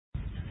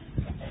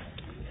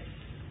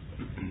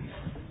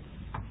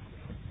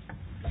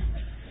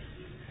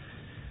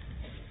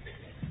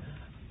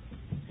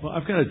Well,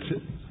 I've got to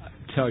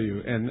tell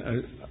you, and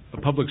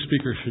a public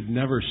speaker should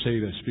never say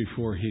this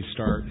before he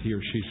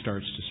or she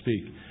starts to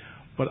speak,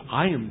 but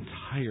I am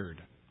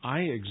tired. I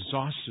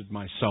exhausted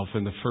myself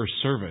in the first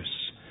service,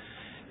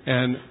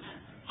 and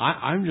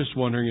I'm just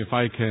wondering if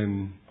I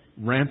can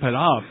ramp it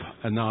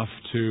up enough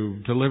to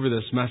deliver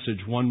this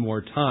message one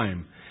more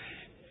time.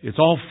 It's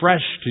all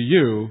fresh to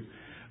you,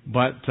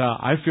 but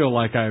I feel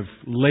like I've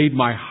laid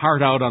my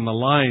heart out on the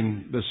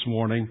line this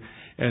morning,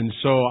 and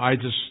so I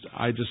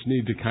just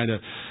need to kind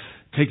of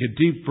take a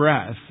deep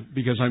breath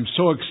because I'm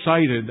so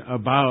excited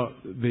about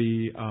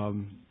the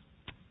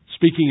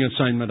speaking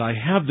assignment I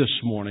have this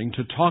morning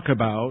to talk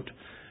about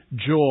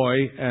joy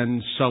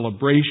and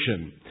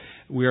celebration.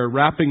 We are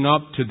wrapping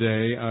up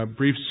today a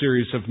brief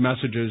series of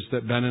messages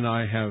that Ben and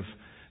I have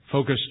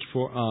focused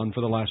on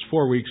for the last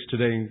 4 weeks.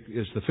 Today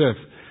is the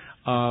fifth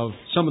of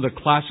some of the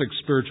classic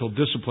spiritual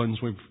disciplines.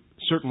 We've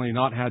certainly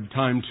not had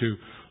time to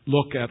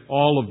look at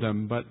all of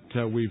them, but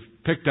we've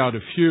picked out a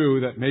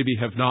few that maybe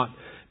have not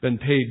been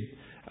paid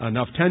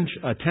enough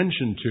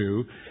attention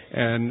to,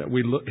 and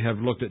we have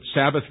looked at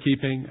Sabbath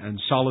keeping and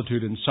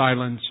solitude and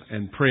silence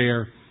and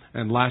prayer,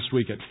 and last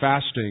week at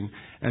fasting,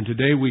 and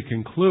today we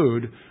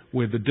conclude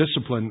with the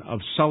discipline of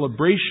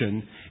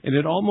celebration, and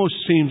it almost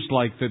seems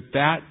like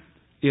that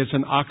is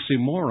an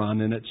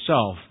oxymoron in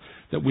itself,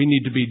 that we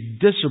need to be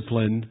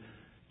disciplined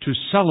to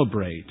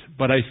celebrate.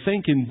 But I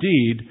think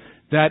indeed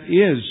that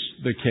is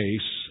the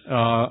case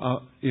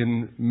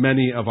in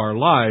many of our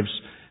lives,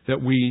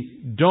 that we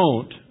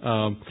don't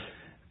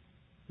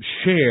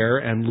share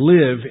and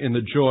live in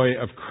the joy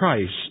of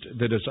Christ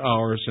that is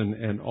ours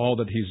and all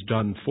that He's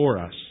done for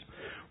us.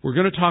 We're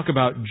going to talk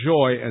about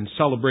joy and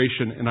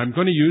celebration, and I'm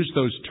going to use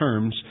those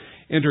terms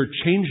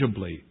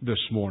interchangeably this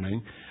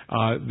morning.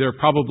 There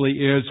probably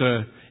is,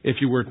 if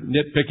you were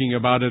nitpicking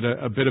about it,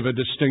 a bit of a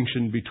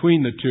distinction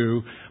between the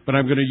two, but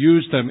I'm going to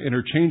use them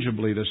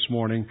interchangeably this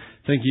morning,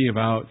 thinking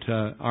about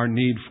our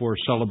need for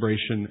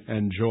celebration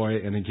and joy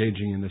and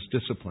engaging in this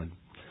discipline.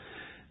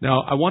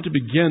 Now, I want to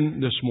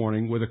begin this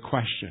morning with a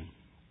question.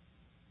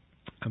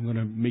 I'm going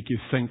to make you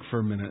think for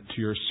a minute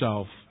to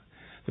yourself.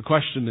 The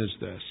question is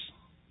this: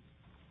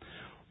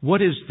 what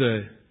has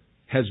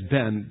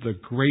been the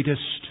greatest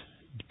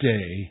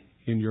day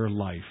in your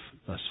life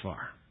thus far?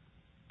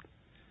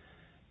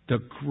 The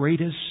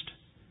greatest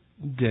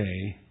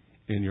day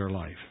in your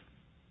life.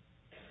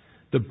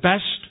 The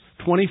best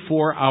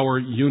 24-hour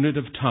unit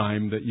of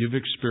time that you've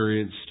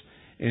experienced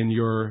in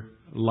your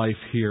life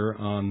here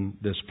on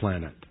this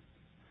planet.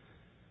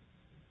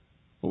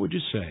 What would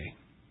you say?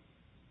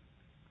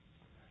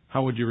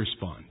 How would you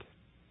respond?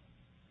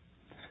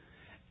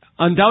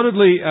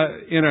 Undoubtedly,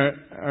 in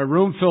a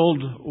room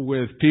filled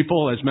with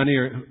people, as many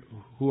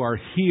who are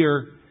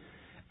here,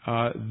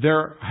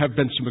 there have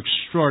been some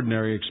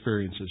extraordinary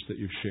experiences that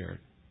you've shared.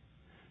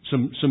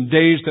 Some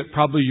days that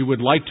probably you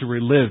would like to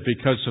relive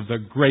because of the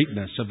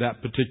greatness of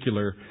that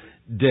particular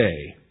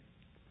day.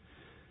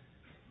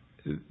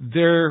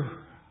 There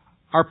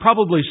are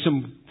probably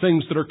some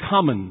things that are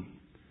common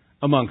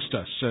amongst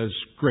us as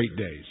great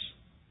days.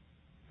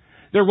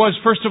 There was,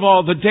 first of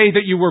all, the day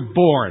that you were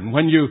born,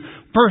 when you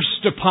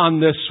burst upon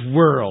this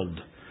world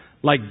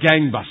like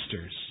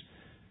gangbusters.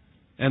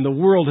 And the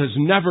world has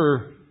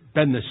never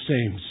been the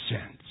same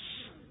since.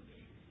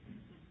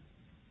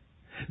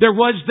 There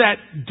was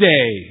that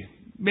day,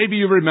 maybe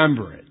you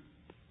remember it,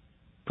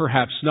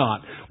 perhaps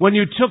not, when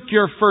you took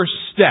your first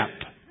step,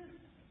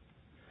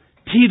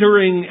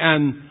 teetering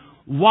and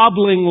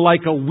wobbling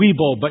like a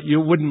weeble, but you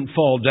wouldn't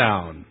fall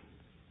down.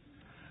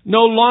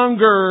 No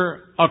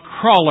longer a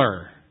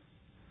crawler,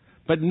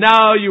 but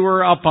now you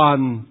were up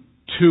on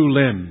 2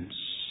 limbs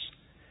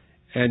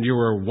and you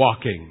were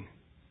walking,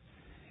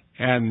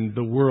 and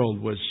the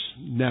world was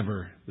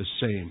never the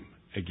same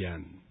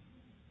again.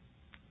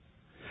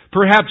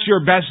 Perhaps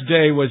your best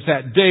day was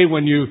that day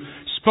when you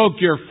spoke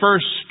your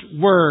first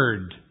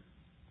word,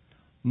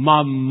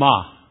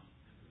 Mama,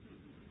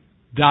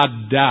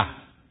 Dada,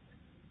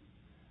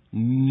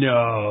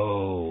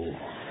 no.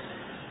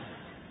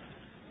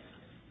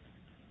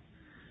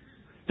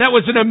 That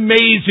was an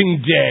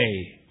amazing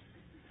day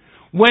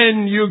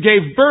when you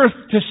gave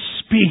birth to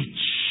speech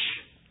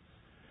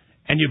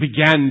and you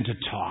began to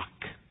talk.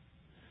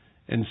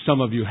 And some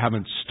of you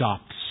haven't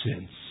stopped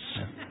since.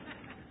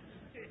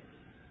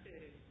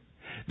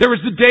 There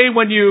was the day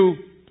when you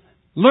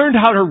learned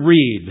how to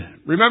read.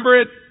 Remember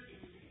it?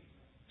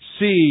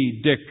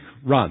 See Dick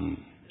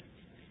run.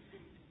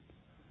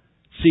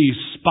 See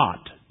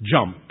Spot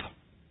jump.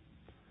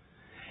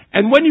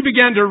 And when you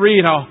began to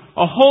read, a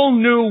whole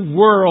new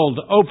world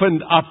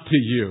opened up to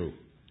you.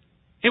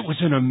 It was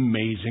an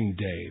amazing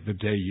day, the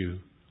day you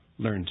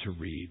learned to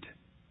read.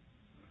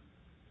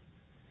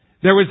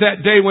 There was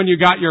that day when you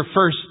got your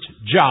first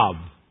job.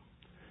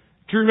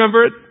 Do you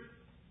remember it?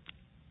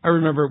 I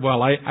remember it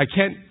well. I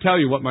can't tell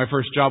you what my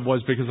first job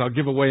was because I'll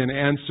give away an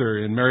answer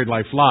in Married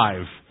Life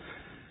Live.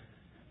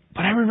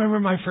 But I remember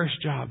my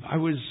first job. I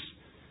was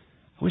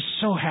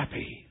so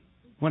happy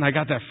when I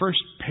got that first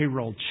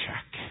payroll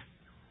check.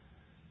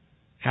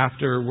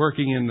 after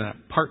working in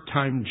that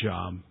part-time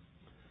job.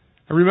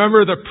 I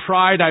remember the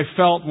pride I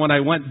felt when I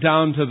went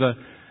down to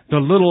the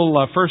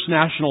little First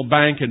National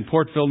Bank in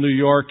Portville, New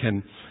York,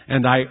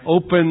 and I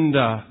opened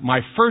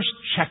my first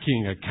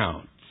checking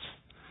account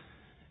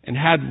and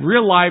had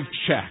real live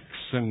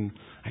checks, and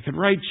I could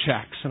write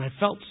checks, and I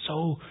felt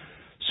so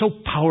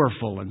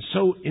powerful and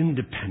so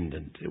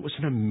independent. It was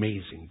an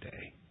amazing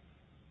day.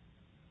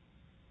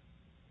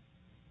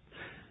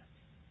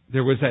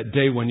 There was that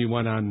day when you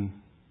went on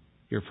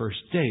your first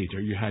date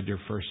or you had your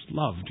first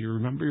love. Do you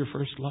remember your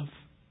first love?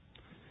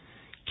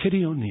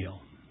 Kitty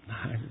O'Neill.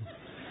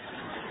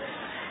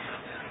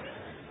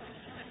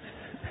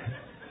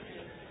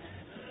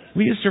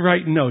 We used to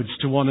write notes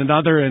to one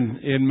another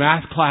in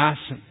math class.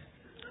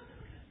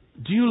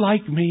 Do you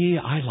like me?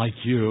 I like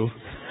you.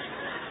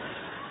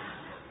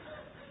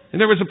 And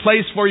there was a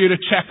place for you to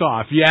check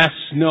off. Yes,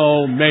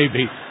 no,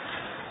 maybe.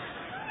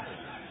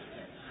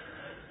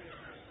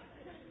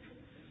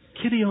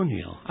 Kitty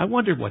O'Neill. I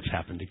wonder what's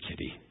happened to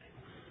Kitty.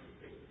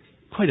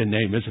 Quite a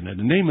name, isn't it?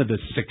 A name of the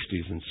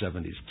 60s and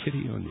 70s.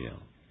 Kitty O'Neill.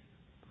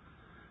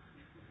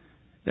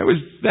 There was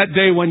that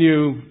day when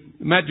you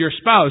met your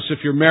spouse, if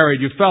you're married,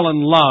 you fell in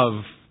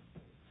love.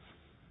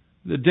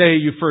 The day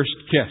you first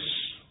kissed.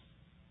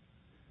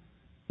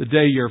 The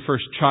day your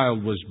first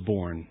child was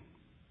born.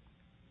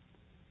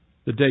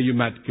 The day you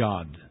met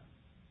God.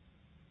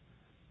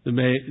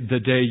 The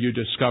day you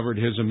discovered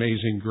His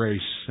amazing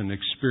grace and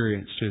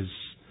experienced His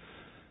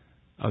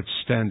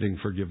outstanding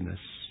forgiveness.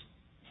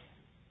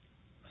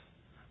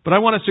 But I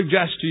want to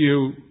suggest to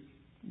you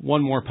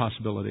one more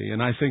possibility,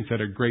 and I think that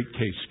a great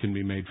case can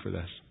be made for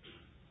this.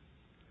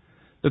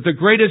 That the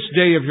greatest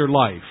day of your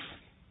life,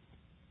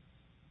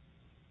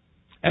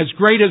 as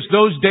great as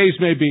those days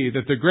may be,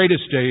 that the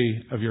greatest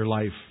day of your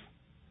life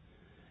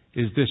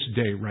is this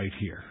day right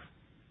here.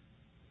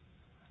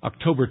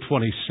 October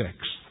 26th,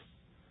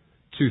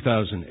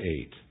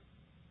 2008.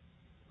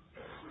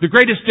 The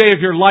greatest day of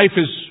your life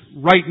is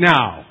right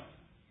now,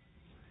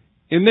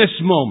 in this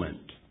moment.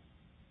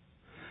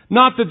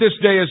 Not that this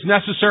day is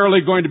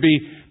necessarily going to be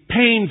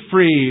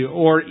pain-free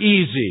or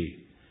easy,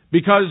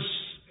 because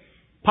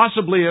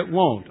possibly it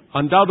won't.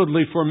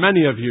 Undoubtedly for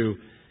many of you,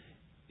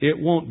 it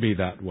won't be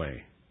that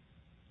way.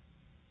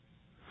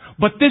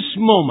 But this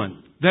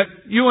moment that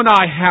you and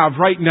I have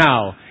right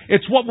now,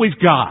 it's what we've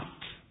got.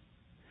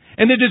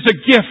 And it is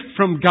a gift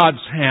from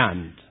God's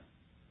hand.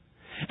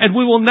 And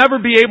we will never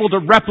be able to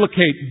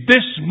replicate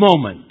this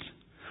moment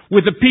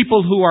with the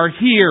people who are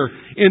here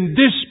in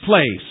this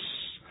place,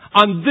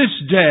 on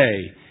this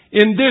day,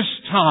 in this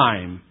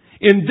time,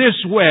 in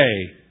this way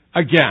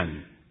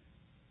again.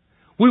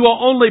 We will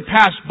only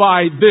pass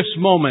by this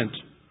moment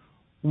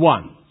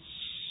once.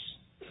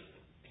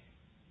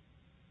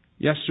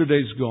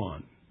 Yesterday's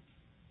gone.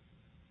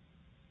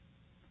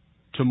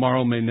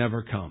 Tomorrow may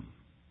never come.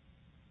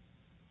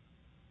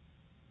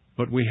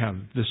 But we have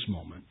this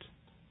moment.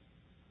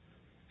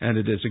 And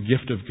it is a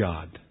gift of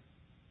God.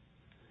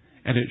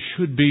 And it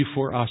should be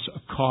for us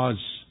a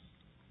cause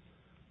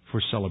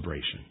for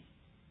celebration.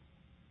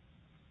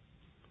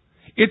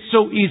 It's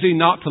so easy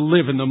not to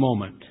live in the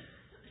moment.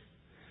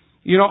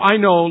 You know, I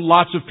know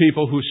lots of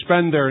people who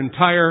spend their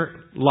entire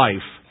life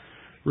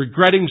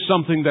regretting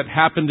something that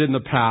happened in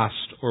the past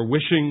or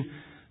wishing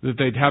that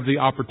they'd have the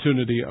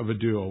opportunity of a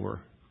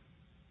do-over.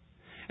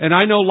 And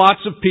I know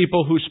lots of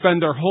people who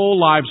spend their whole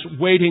lives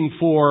waiting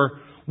for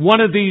one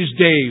of these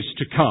days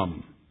to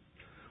come,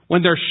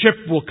 when their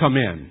ship will come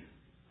in,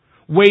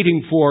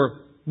 waiting for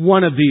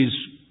one of these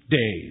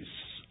days,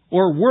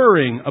 or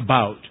worrying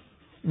about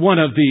one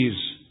of these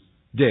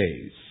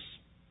days.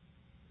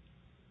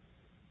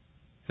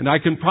 And I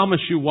can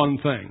promise you one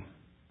thing,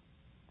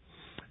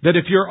 that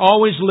if you're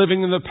always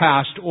living in the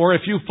past, or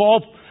if you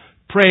fall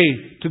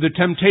prey to the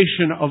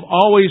temptation of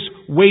always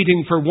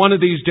waiting for one of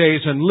these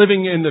days and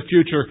living in the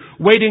future,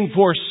 waiting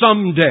for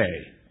someday,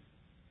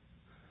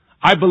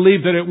 I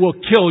believe that it will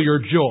kill your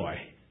joy.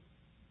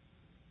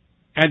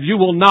 And you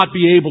will not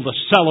be able to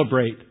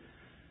celebrate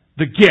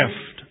the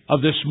gift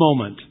of this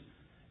moment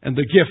and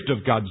the gift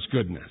of God's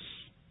goodness.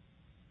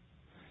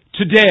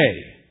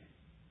 Today,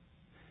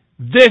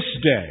 this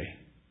day,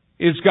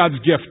 is God's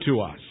gift to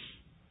us.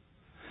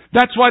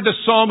 That's why the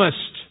psalmist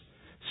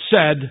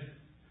said,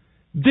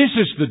 "This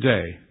is the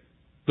day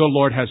the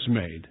Lord has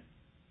made.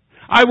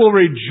 I will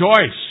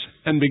rejoice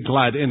and be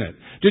glad in it."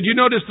 Did you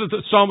notice that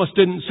the psalmist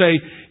didn't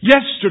say,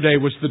 "Yesterday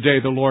was the day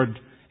the Lord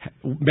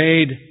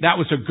made. That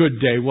was a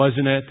good day,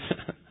 wasn't it?"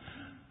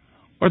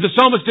 Or the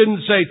psalmist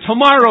didn't say,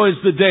 "Tomorrow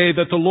is the day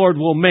that the Lord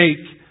will make.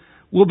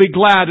 We'll be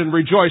glad and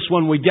rejoice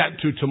when we get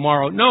to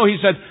tomorrow." No, he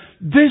said,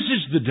 "This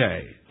is the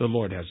day the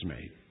Lord has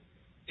made."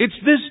 It's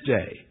this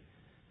day.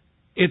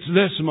 It's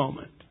this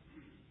moment.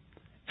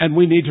 And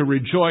we need to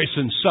rejoice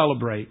and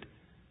celebrate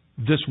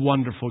this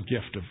wonderful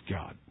gift of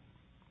God.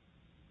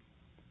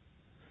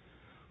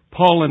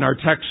 Paul, in our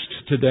text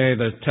today,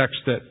 the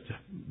text that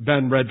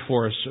Ben read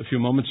for us a few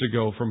moments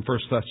ago from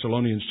 1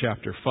 Thessalonians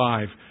chapter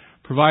 5,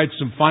 provides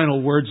some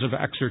final words of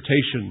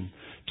exhortation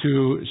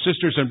to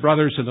sisters and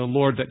brothers in the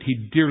Lord that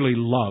he dearly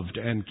loved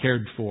and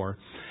cared for.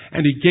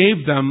 And he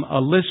gave them a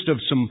list of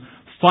some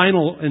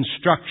final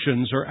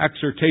instructions or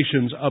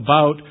exhortations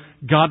about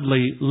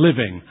godly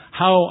living,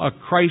 how a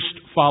Christ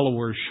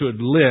follower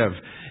should live.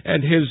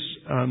 And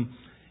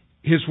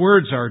his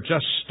words are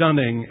just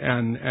stunning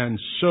and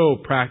so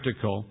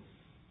practical.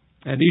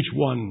 And each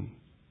one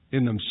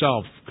in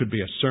themselves could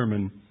be a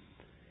sermon.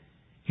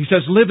 He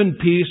says, live in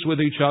peace with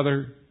each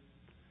other.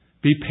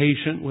 Be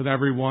patient with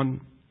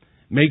everyone.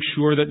 Make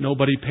sure that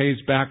nobody pays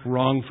back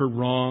wrong for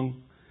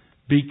wrong.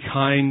 Be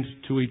kind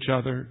to each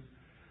other.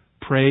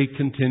 Pray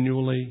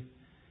continually.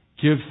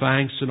 Give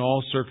thanks in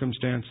all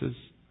circumstances.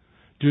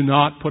 Do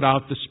not put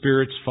out the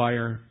Spirit's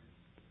fire.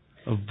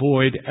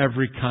 Avoid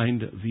every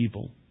kind of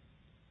evil.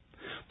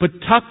 But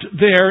tucked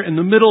there in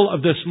the middle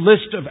of this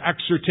list of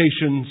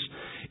exhortations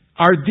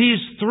are these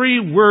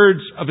three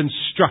words of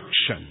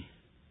instruction.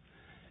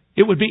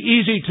 It would be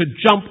easy to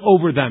jump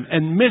over them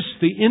and miss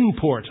the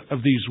import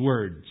of these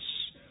words.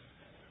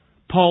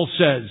 Paul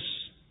says,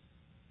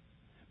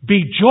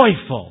 be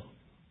joyful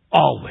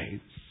always.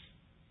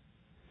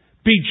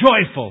 Be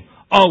joyful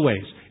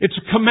always. It's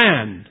a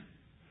command.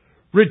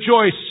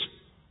 Rejoice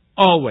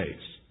always.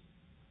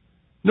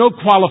 No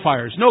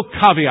qualifiers, no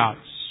caveats,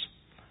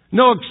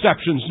 no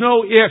exceptions,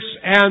 no ifs,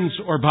 ands,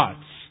 or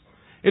buts.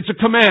 It's a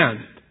command.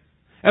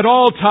 At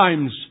all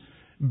times,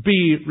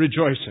 be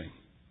rejoicing.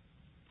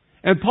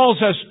 And Paul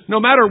says, no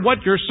matter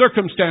what your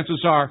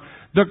circumstances are,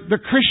 the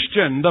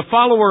Christian, the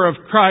follower of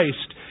Christ,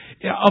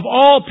 of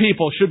all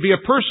people, should be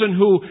a person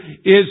who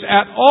is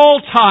at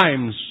all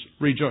times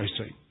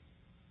rejoicing.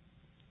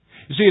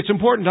 You see, it's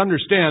important to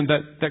understand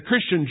that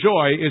Christian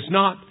joy is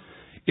not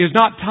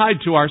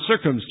tied to our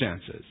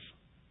circumstances.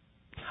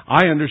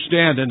 I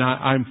understand and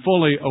I'm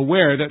fully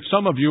aware that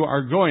some of you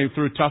are going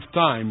through tough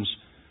times.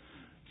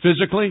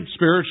 Physically,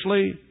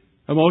 spiritually,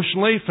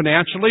 emotionally,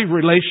 financially,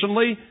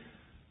 relationally.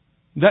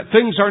 That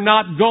things are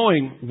not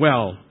going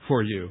well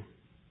for you.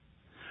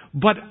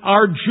 But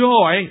our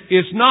joy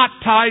is not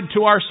tied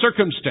to our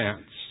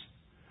circumstance.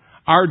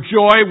 Our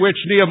joy, which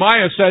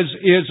Nehemiah says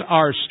is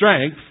our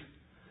strength,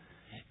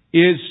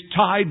 is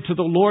tied to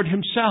the Lord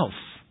Himself.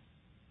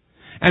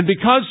 And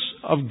because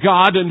of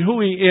God and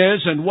who He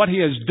is and what He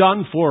has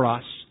done for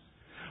us,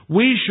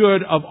 we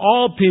should, of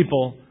all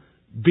people,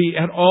 be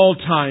at all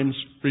times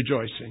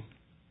rejoicing.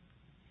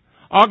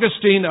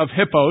 Augustine of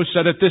Hippo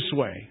said it this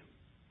way,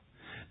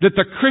 that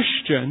the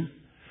Christian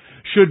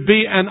should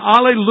be an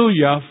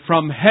alleluia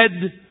from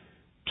head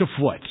to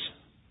foot.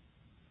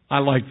 I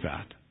like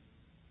that.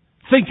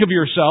 Think of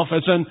yourself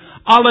as an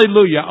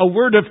alleluia, a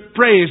word of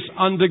praise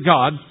unto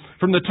God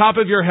from the top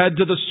of your head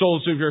to the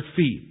soles of your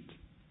feet.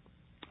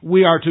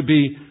 We are to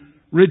be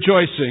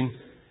rejoicing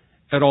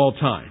at all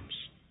times.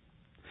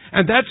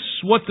 And that's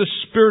what the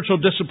spiritual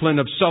discipline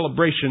of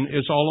celebration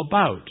is all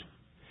about.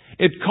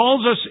 It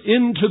calls us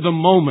into the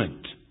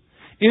moment,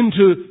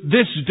 into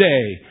this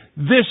day,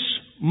 this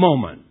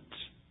moment,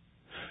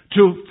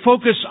 to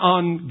focus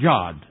on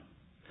God.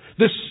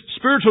 This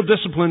spiritual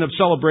discipline of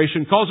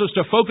celebration calls us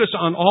to focus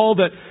on all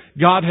that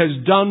God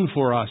has done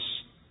for us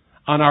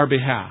on our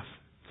behalf.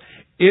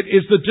 It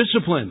is the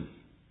discipline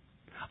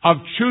of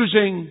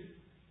choosing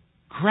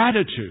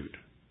gratitude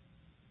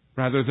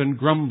rather than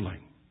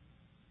grumbling.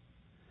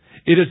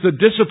 It is the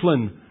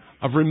discipline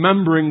of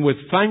remembering with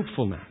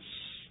thankfulness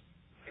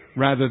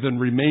rather than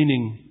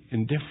remaining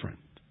indifferent.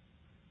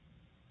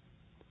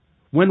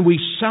 When we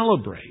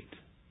celebrate,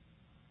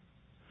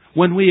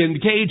 when we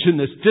engage in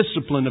this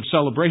discipline of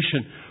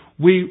celebration,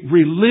 we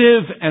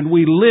relive and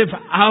we live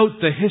out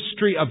the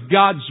history of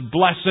God's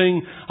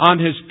blessing on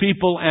His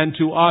people and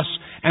to us.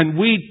 And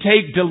we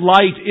take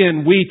delight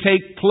in, we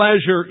take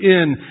pleasure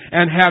in,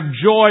 and have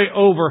joy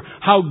over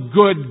how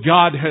good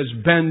God has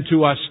been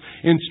to us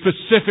in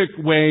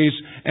specific ways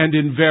and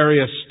in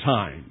various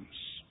times.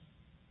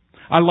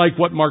 I like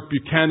what Mark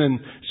Buchanan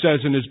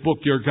says in his book,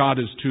 Your God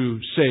is Too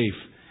Safe.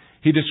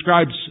 He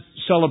describes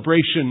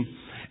celebration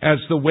as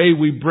the way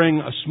we bring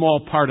a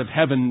small part of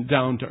heaven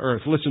down to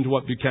earth. Listen to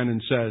what Buchanan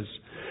says.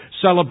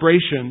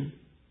 Celebration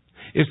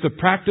is the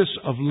practice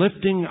of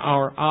lifting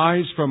our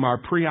eyes from our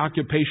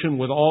preoccupation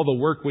with all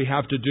the work we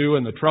have to do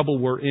and the trouble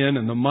we're in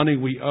and the money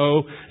we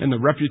owe and the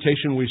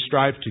reputation we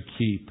strive to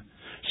keep.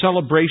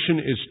 Celebration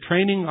is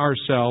training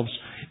ourselves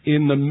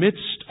in the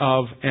midst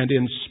of and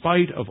in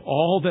spite of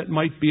all that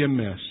might be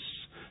amiss.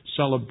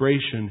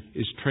 Celebration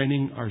is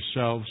training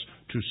ourselves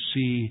to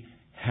see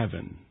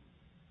heaven.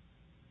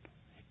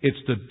 It's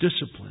the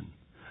discipline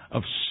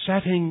of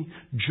setting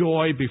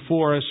joy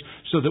before us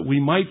so that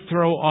we might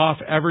throw off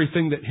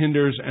everything that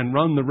hinders and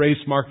run the race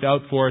marked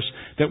out for us,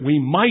 that we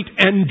might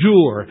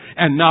endure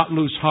and not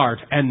lose heart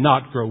and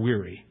not grow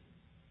weary.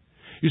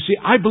 You see,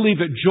 I believe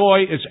that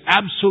joy is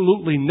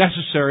absolutely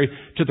necessary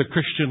to the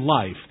Christian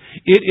life.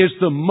 It is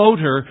the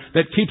motor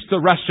that keeps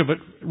the rest of it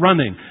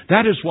running.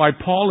 That is why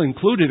Paul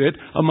included it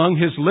among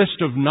his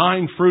list of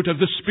 9 fruit of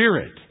the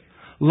Spirit.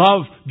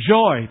 Love,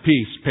 joy,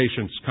 peace,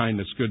 patience,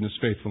 kindness, goodness,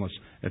 faithfulness,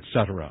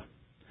 etc.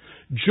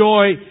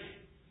 Joy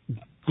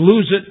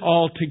glues it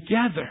all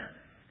together.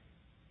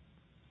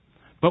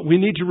 But we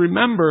need to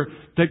remember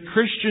that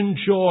Christian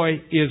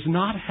joy is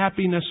not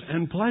happiness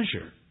and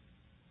pleasure.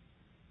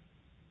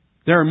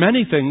 There are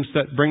many things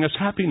that bring us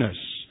happiness.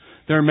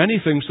 There are many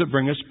things that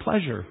bring us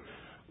pleasure.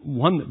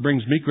 One that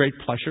brings me great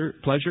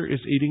pleasure is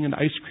eating an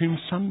ice cream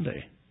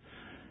sundae.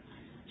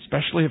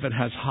 Especially if it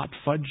has hot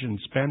fudge and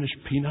Spanish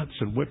peanuts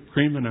and whipped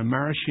cream and a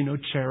maraschino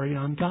cherry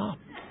on top.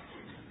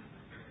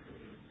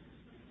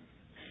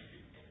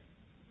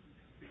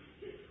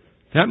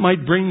 That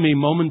might bring me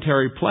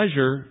momentary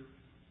pleasure,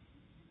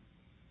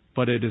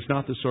 but it is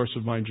not the source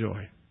of my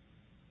joy.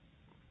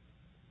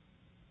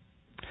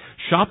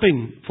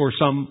 Shopping for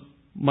some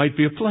might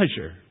be a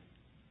pleasure,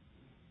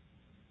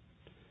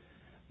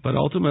 but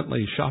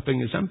ultimately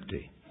shopping is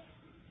empty.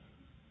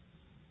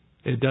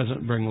 It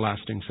doesn't bring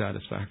lasting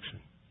satisfaction.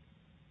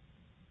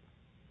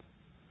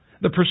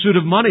 The pursuit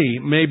of money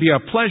may be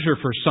a pleasure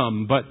for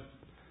some, but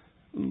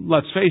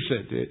let's face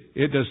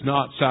it does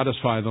not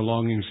satisfy the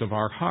longings of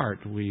our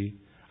heart. We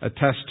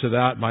attest to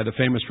that by the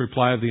famous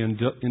reply of the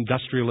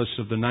industrialist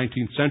of the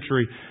 19th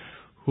century,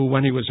 who,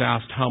 when he was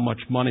asked how much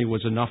money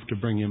was enough to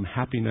bring him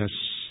happiness,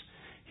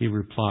 he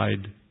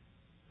replied,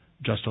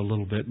 just a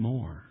little bit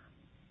more.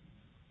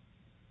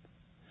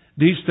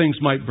 These things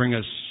might bring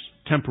us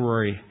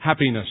temporary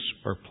happiness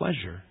or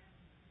pleasure,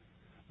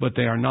 but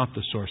they are not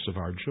the source of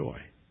our joy.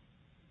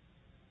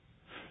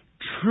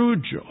 True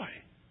joy,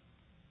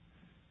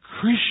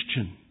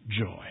 Christian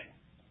joy,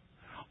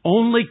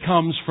 only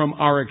comes from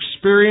our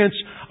experience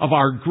of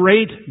our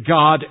great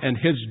God and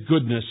His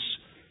goodness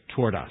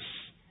toward us.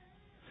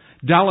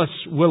 Dallas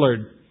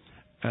Willard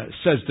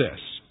says this: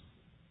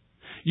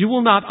 you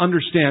will not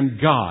understand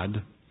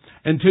God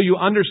until you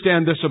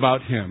understand this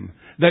about Him,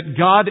 that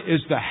God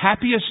is the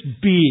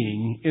happiest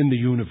being in the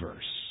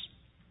universe.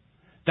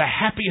 The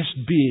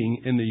happiest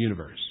being in the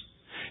universe.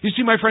 You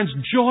see, my friends,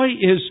 joy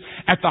is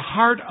at the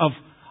heart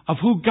of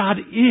who God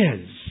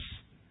is.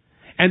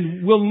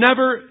 And we'll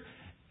never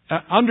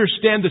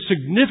understand the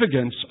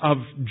significance of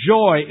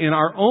joy in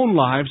our own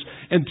lives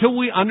until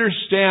we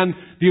understand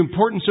the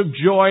importance of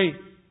joy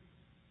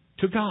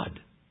to God.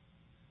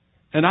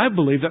 And I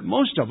believe that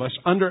most of us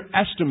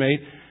underestimate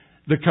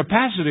the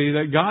capacity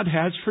that God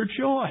has for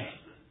joy.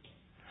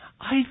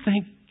 I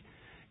think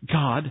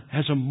God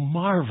has a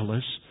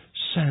marvelous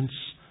sense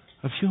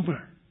of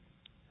humor.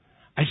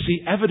 I see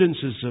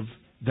evidences of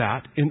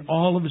that in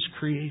all of His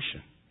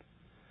creation.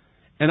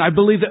 And I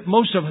believe that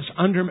most of us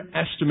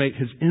underestimate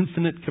His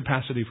infinite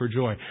capacity for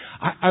joy.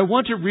 I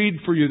want to read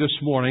for you this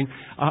morning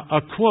a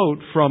quote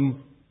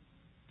from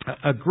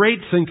a great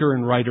thinker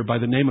and writer by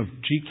the name of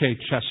G.K.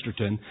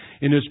 Chesterton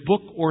in his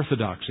book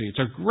Orthodoxy. It's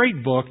a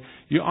great book.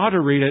 You ought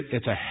to read it.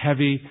 It's a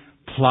heavy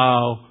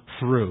plow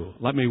through.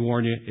 Let me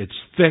warn you, it's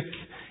thick,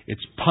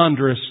 it's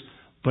ponderous,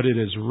 but it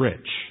is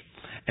rich.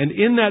 And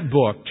in that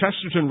book,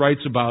 Chesterton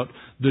writes about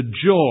the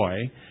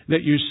joy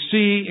that you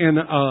see in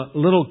a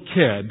little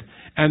kid,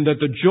 and that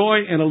the joy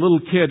in a little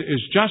kid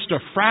is just a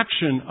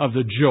fraction of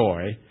the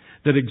joy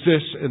that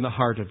exists in the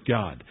heart of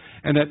God.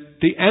 And at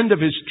the end of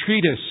his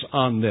treatise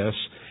on this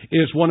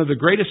is one of the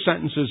greatest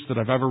sentences that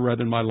I've ever read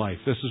in my life.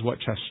 This is what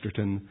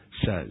Chesterton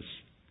says: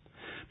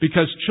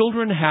 because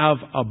children have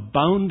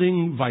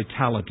abounding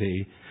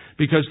vitality,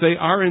 because they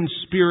are in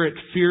spirit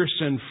fierce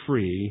and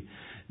free,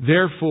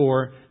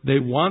 therefore they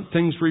want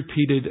things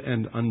repeated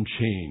and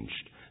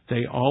unchanged.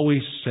 They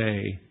always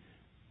say,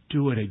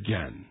 do it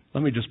again.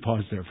 Let me just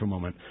pause there for a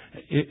moment.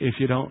 If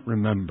you don't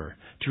remember,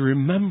 do you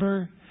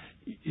remember,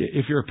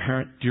 if you're a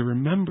parent, do you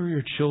remember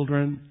your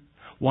children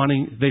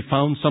they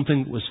found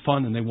something that was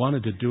fun and they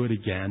wanted to do it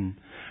again?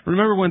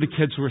 Remember when the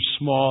kids were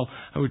small,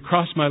 I would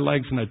cross my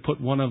legs and I'd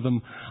put one of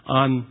them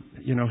on,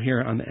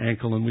 here on the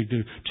ankle, and we'd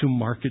do to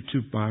market,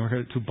 to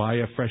buy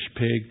a fresh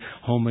pig,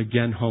 home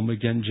again,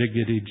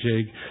 jiggity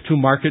jig. To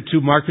market,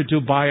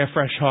 to buy a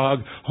fresh hog,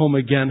 home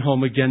again,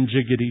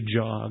 jiggity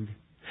jog.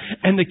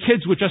 And the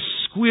kids would just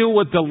squeal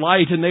with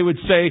delight and they would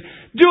say,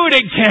 do it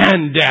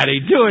again, Daddy,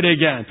 do it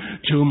again.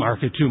 To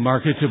market,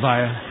 to buy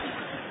a...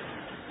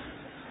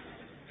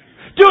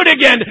 Do it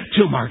again,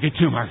 to market.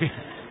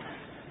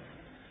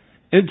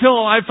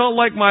 Until I felt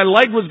like my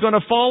leg was going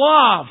to fall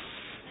off.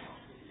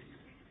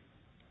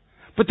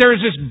 But there is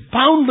this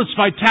boundless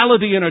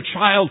vitality in a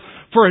child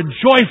for a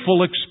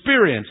joyful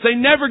experience. They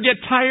never get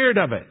tired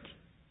of it.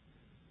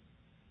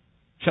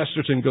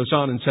 Chesterton goes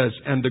on and says,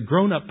 and the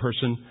grown-up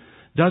person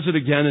does it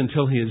again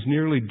until he is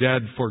nearly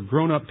dead, for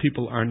grown-up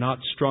people are not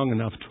strong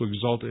enough to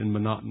exult in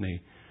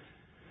monotony.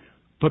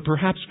 But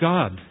perhaps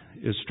God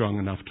is strong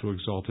enough to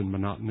exult in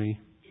monotony.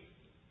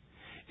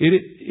 It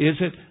is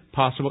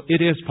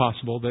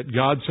possible that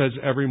God says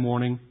every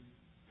morning,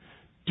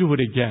 do it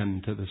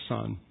again to the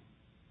sun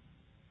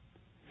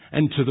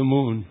and to the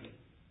moon.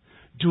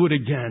 Do it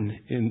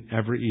again in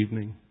every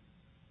evening.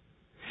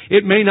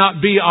 It may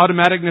not be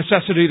automatic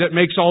necessity that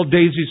makes all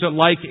daisies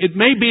alike. It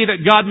may be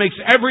that God makes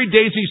every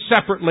daisy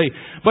separately,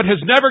 but has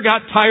never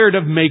got tired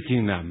of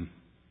making them.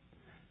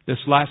 This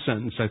last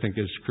sentence, I think,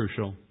 is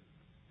crucial.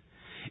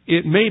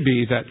 It may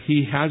be that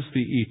He has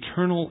the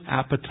eternal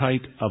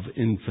appetite of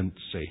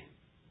infancy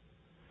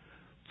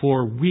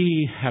For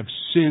we have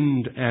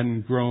sinned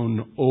and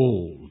grown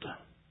old,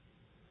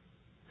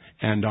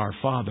 and our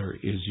Father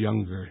is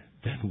younger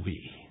than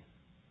we.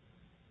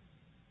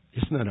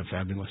 Isn't that a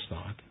fabulous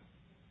thought?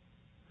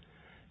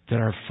 That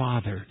our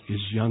Father is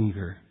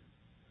younger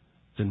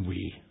than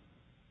we.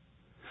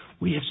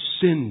 We have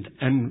sinned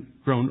and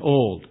grown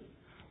old.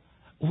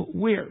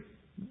 We're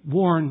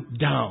worn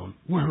down,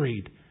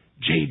 worried,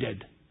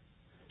 jaded,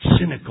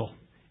 cynical,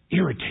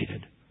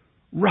 irritated,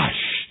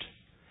 rushed,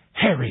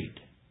 harried.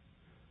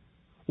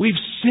 We've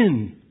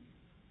sinned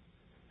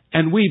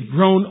and we've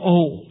grown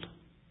old,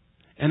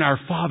 and our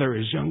Father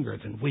is younger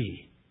than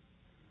we.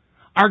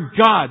 Our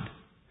God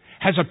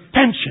has a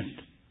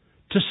penchant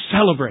to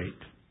celebrate.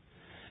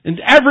 And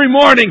every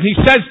morning He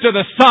says to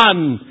the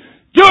sun,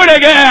 "Do it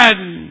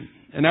again!"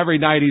 And every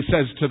night He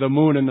says to the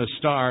moon and the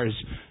stars,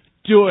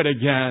 "Do it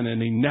again." And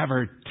He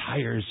never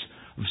tires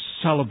of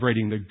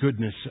celebrating the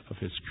goodness of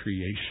His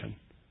creation.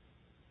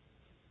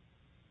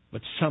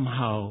 But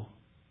somehow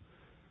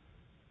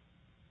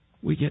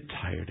we get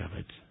tired of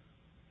it.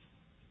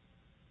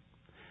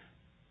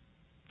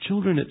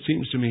 Children, it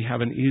seems to me,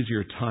 have an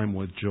easier time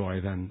with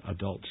joy than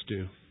adults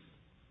do.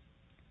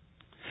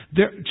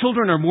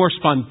 Children are more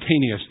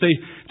spontaneous.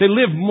 They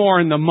live more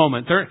in the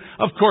moment.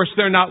 Of course,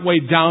 they're not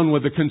weighed down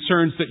with the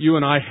concerns that you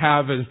and I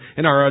have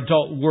in our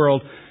adult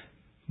world.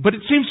 But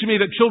it seems to me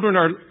that children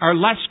are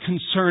less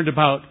concerned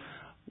about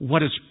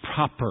what is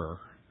proper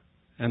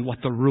and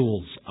what the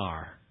rules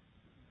are.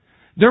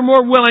 They're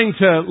more willing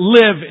to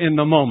live in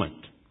the moment.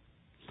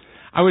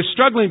 I was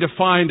struggling to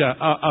find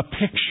a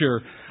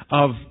picture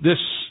of this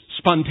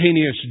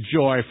spontaneous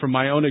joy from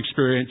my own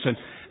experience, and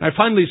I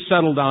finally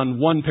settled on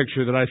one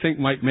picture that I think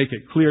might make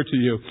it clear to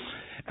you.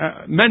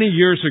 Many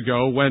years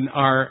ago, when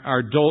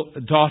our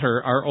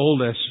daughter, our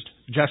oldest,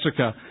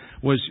 Jessica,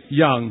 was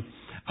young,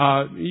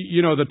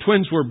 the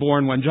twins were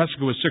born when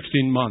Jessica was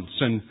 16 months,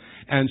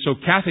 and so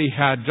Kathy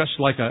had just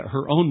like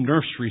her own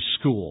nursery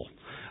school,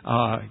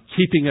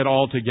 keeping it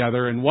all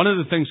together. And one of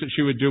the things that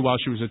she would do while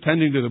she was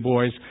attending to the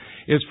boys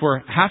is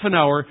for half an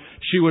hour,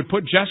 she would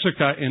put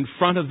Jessica in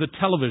front of the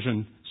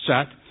television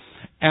set.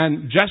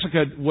 And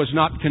Jessica was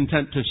not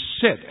content to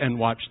sit and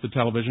watch the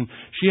television.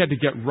 She had to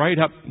get right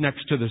up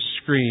next to the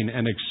screen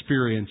and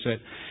experience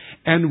it.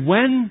 And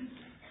when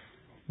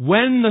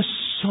the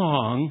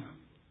song,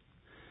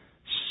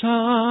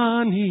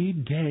 "Sunny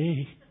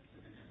Day,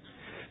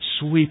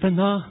 sweeping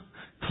the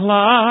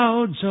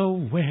clouds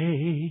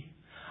away,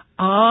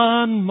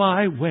 on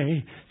my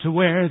way to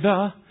where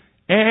the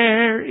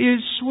air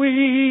is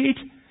sweet,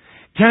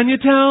 can you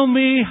tell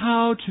me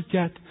how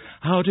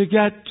to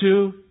get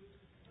to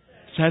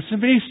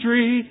Sesame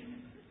Street?"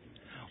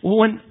 Well,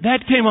 when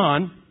that came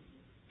on,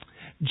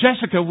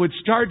 Jessica would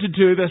start to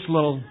do this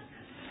little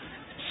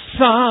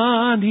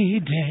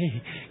 "Sunny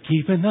day,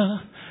 keeping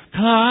the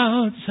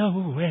clouds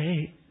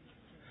away."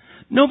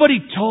 Nobody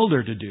told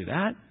her to do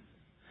that.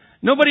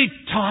 Nobody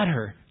taught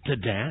her to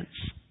dance.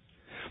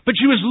 But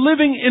she was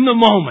living in the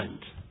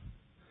moment.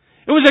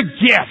 It was a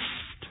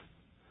gift.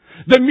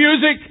 The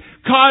music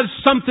caused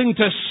something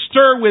to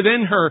stir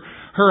within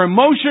her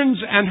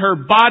emotions and her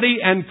body,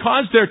 and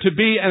caused there to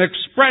be an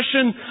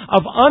expression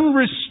of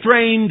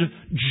unrestrained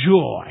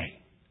joy.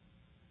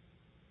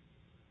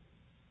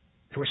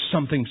 There was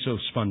something so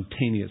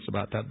spontaneous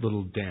about that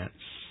little dance.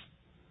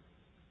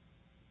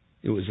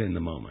 It was in the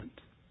moment.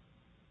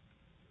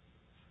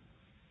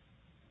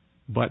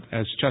 But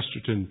as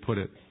Chesterton put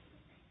it,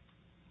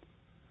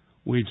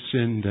 we've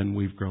sinned and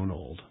we've grown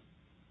old.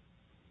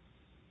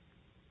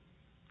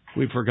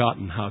 We've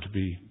forgotten how to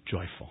be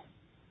joyful.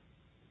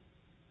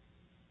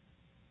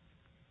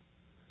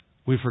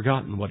 We've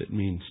forgotten what it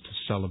means to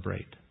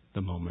celebrate the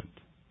moment.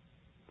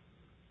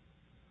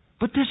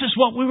 But this is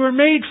what we were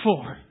made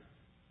for.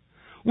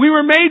 We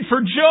were made for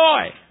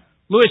joy.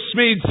 Lewis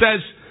Smead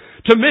says,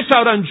 to miss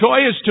out on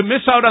joy is to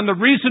miss out on the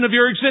reason of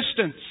your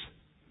existence.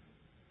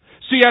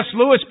 C.S.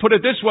 Lewis put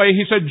it this way.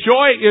 He said,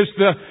 joy is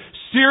the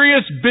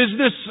serious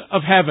business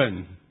of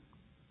heaven.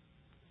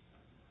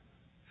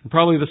 And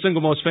probably the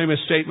single most famous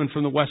statement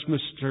from the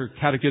Westminster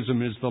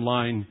Catechism is the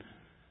line,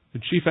 the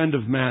chief end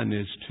of man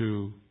is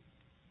to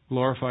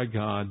glorify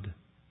God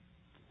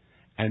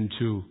and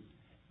to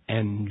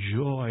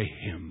enjoy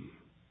Him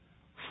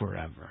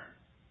forever.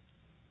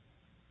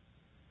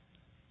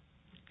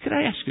 Could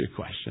I ask you a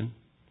question?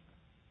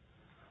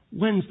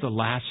 When's the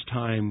last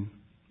time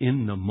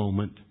in the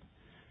moment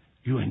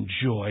you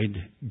enjoyed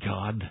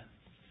God?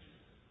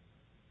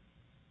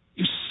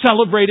 You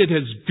celebrated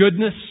His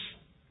goodness?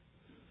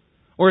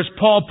 Or as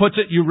Paul puts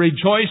it, you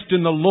rejoiced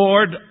in the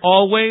Lord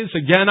always.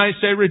 Again, I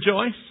say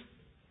rejoice.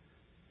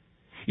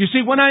 You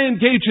see, when I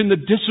engage in the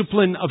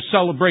discipline of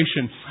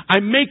celebration, I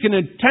make an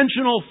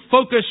intentional,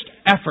 focused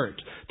effort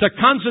to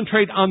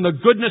concentrate on the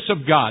goodness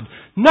of God.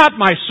 Not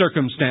my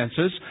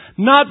circumstances,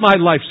 not my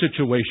life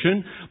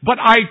situation, but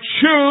I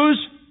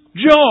choose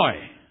joy.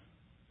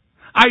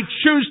 I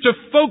choose to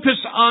focus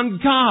on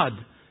God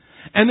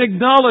and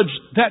acknowledge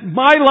that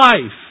my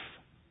life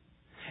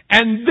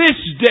and this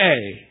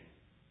day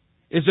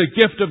is a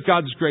gift of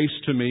God's grace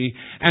to me,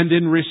 and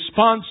in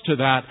response to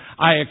that,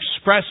 I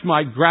express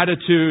my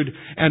gratitude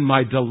and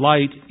my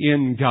delight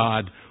in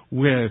God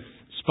with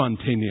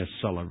spontaneous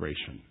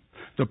celebration.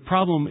 The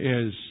problem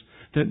is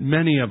that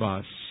many of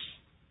us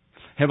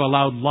have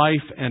allowed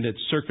life and its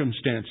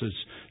circumstances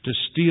to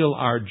steal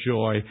our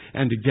joy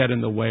and to get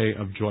in the way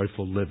of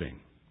joyful living.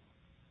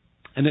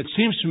 And it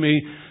seems to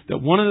me that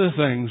one of the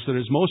things that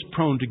is most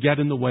prone to get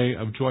in the way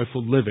of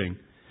joyful living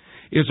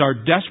is our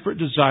desperate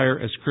desire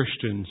as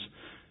Christians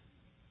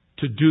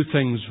to do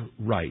things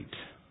right,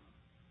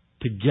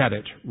 to get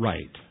it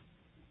right.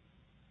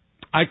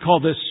 I call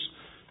this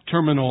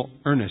terminal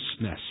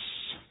earnestness.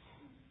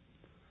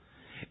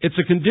 It's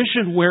a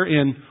condition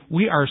wherein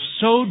we are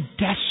so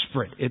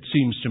desperate, it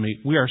seems to me,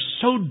 we are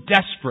so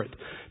desperate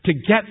to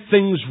get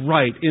things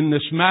right in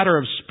this matter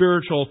of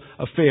spiritual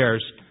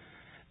affairs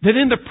that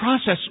in the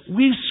process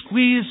we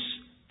squeeze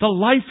the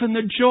life and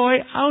the joy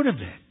out of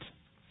it.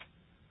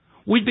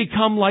 We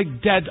become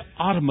like dead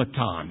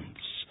automatons.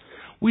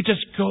 We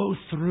just go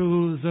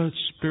through the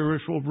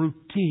spiritual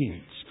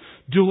routines,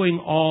 doing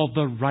all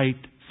the right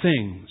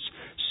things,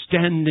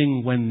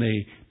 standing when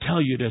they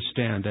tell you to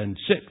stand, and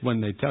sit when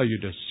they tell you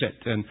to sit,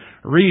 and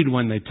read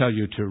when they tell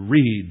you to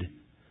read.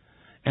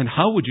 And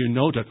how would you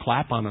know to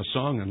clap on a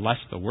song unless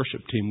the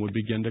worship team would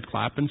begin to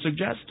clap and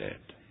suggest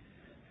it?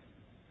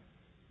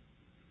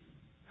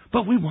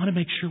 But we want to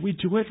make sure we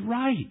do it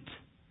right.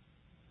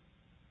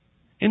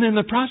 And in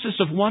the process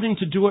of wanting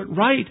to do it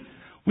right,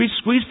 we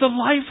squeeze the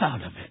life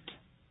out of it.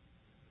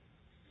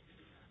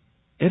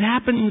 It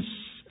happens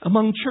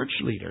among church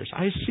leaders.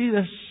 I see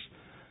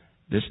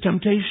this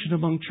temptation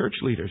among church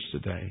leaders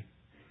today.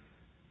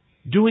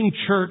 Doing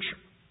church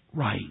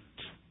right.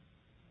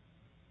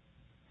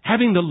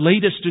 Having the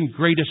latest and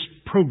greatest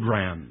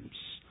programs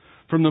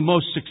from the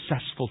most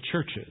successful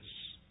churches.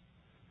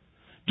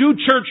 Do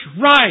church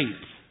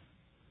right,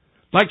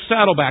 like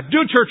Saddleback. Do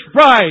church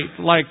right,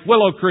 like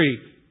Willow Creek.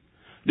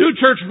 Do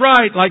church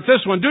right, like this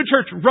one. Do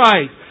church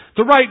right.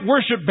 The right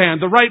worship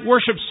band, the right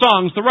worship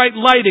songs, the right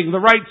lighting, the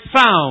right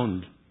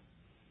sound.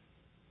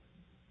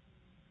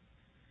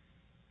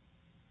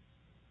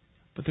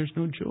 But there's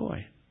no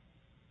joy.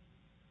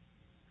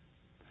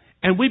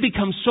 And we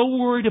become so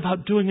worried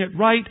about doing it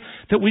right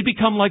that we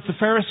become like the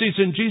Pharisees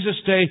in Jesus'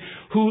 day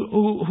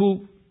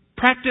who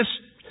practiced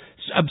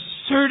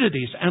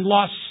absurdities and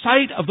lost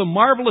sight of the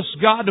marvelous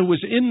God who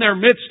was in their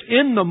midst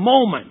in the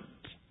moment.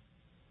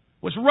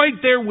 Was right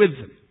there with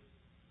them.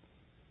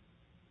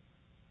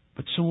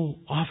 But so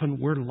often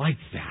we're like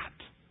that.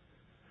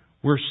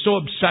 We're so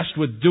obsessed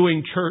with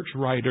doing church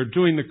right or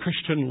doing the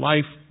Christian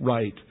life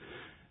right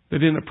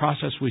that in the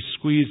process we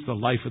squeeze the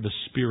life of the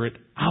Spirit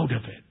out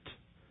of it.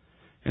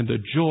 And the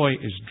joy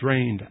is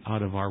drained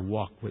out of our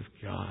walk with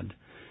God.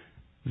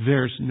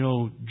 There's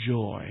no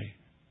joy.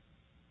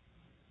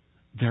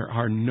 There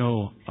are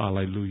no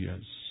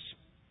alleluias.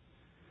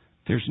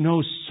 There's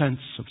no sense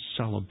of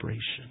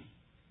celebration.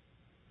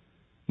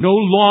 No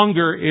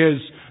longer is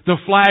the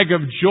flag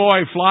of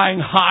joy flying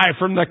high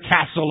from the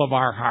castle of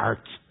our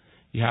heart.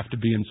 You have to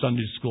be in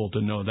Sunday school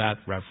to know that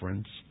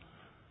reference.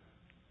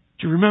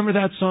 Do you remember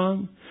that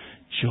song?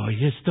 Joy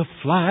is the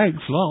flag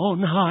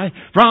flown high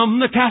from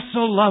the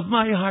castle of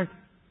my heart.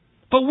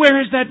 But where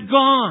has that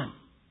gone?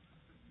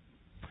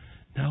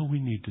 Now we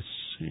need to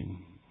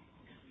sing.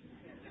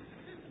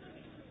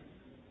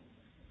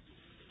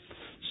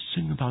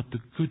 Sing about the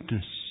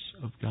goodness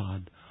of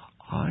God.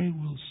 I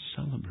will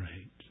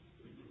celebrate.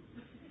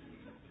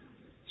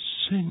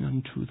 Sing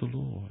unto the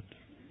Lord.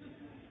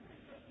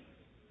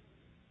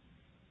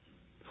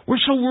 We're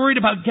so worried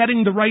about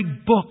getting the right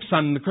books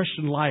on the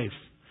Christian life.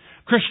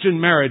 Christian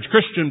marriage,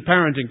 Christian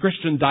parenting,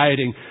 Christian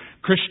dieting,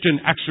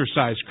 Christian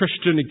exercise,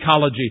 Christian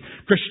ecology,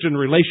 Christian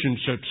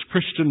relationships,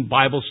 Christian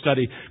Bible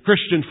study,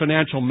 Christian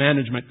financial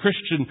management,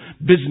 Christian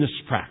business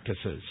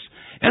practices.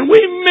 And we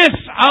miss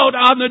out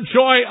on the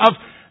joy of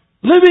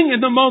living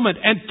in the moment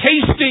and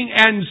tasting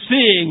and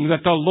seeing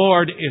that the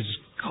Lord is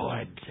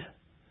good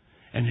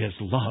and His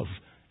love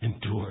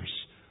endures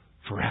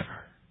forever.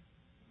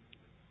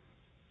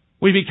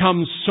 We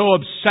become so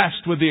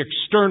obsessed with the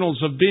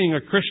externals of being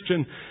a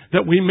Christian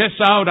that we miss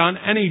out on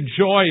any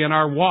joy in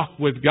our walk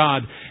with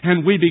God,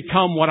 and we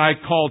become what I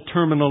call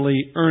terminally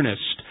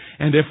earnest.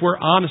 And if we're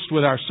honest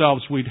with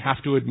ourselves, we'd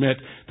have to admit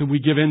that we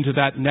give in to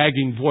that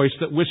nagging voice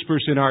that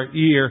whispers in our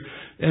ear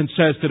and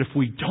says that if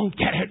we don't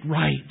get it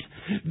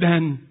right,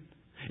 then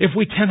if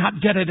we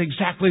cannot get it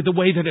exactly the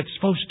way that it's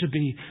supposed to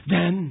be,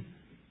 then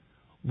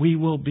we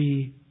will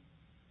be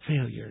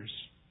failures.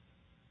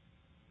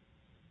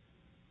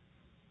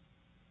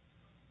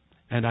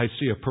 And I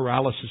see a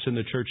paralysis in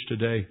the church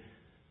today,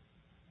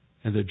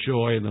 and the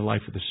joy and the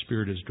life of the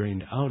Spirit is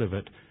drained out of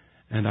it,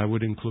 and I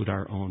would include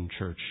our own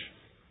church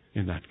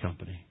in that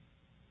company.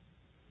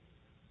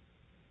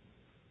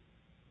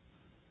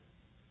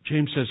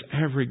 James says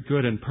every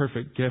good and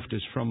perfect gift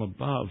is from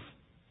above.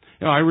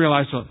 You know, I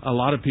realize a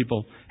lot of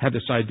people have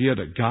this idea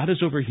that God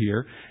is over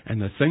here, and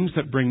the things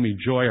that bring me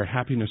joy or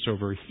happiness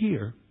over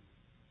here,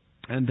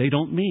 and they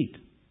don't meet.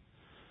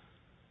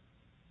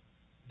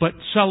 But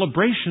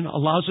celebration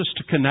allows us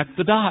to connect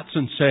the dots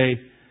and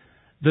say,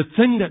 the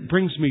thing that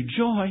brings me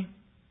joy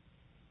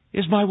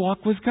is my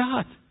walk with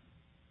God,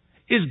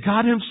 is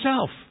God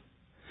Himself.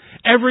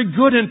 Every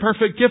good and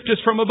perfect gift is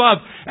from above.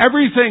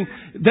 Everything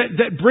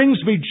that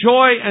brings me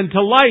joy and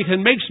delight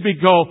and makes me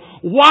go,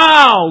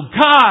 wow,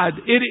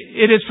 God,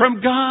 it is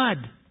from God,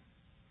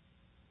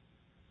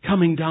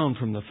 coming down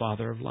from the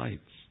Father of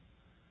lights.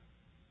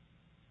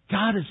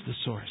 God is the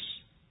source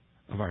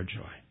of our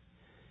joy.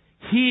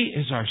 He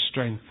is our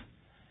strength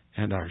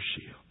and our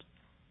shield.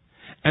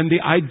 And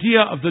the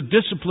idea of the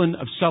discipline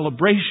of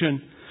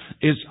celebration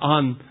is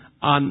on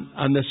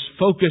this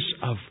focus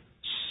of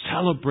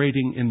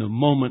celebrating in the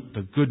moment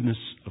the goodness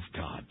of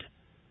God.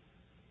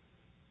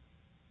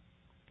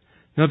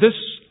 Now, this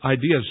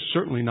idea is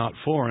certainly not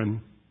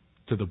foreign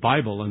to the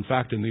Bible. In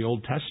fact, in the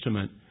Old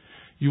Testament,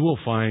 you will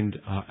find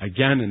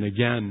again and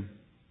again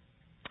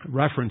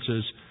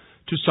references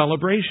to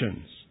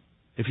celebrations.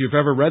 If you've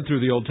ever read through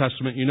the Old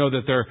Testament, you know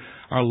that there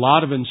are a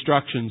lot of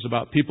instructions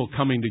about people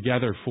coming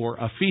together for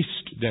a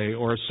feast day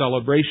or a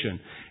celebration.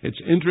 It's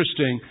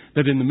interesting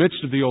that in the midst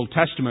of the Old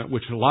Testament,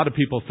 which a lot of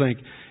people think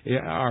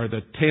are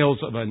the tales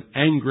of an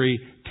angry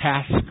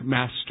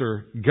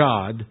taskmaster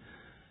God,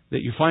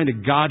 that you find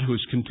a God who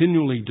is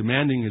continually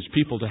demanding His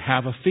people to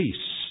have a feast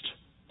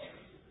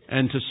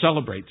and to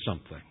celebrate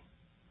something.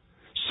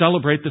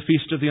 Celebrate the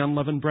Feast of the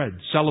Unleavened Bread.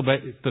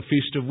 Celebrate the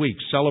Feast of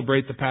Weeks.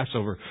 Celebrate the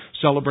Passover.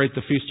 Celebrate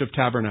the Feast of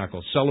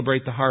Tabernacles.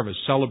 Celebrate the harvest.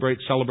 Celebrate.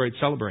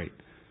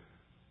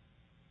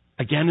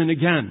 Again and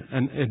again,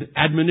 an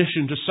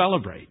admonition to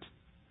celebrate.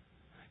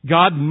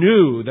 God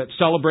knew that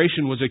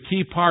celebration was a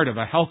key part of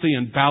a healthy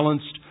and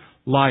balanced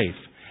life,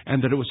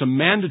 and that it was a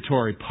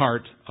mandatory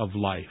part of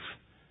life.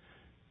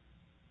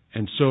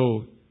 And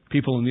so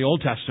people in the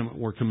Old Testament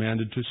were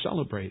commanded to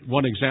celebrate.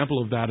 One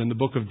example of that in the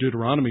book of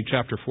Deuteronomy,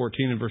 chapter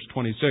 14 and verse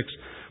 26,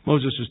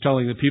 Moses is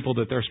telling the people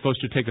that they're supposed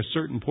to take a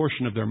certain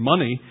portion of their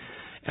money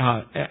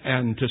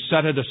and to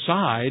set it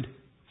aside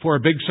for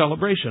a big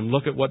celebration.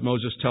 Look at what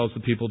Moses tells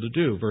the people to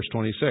do. Verse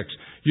 26,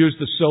 use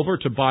the silver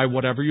to buy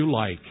whatever you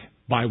like.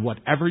 Buy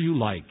whatever you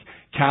like.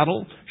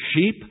 Cattle,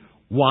 sheep,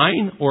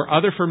 wine, or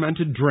other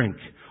fermented drink,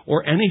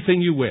 or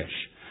anything you wish.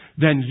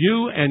 Then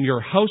you and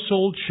your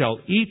household shall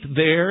eat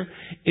there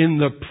in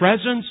the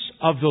presence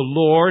of the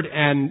Lord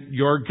and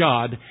your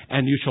God,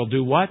 and you shall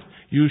do what?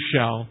 You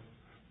shall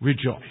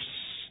rejoice.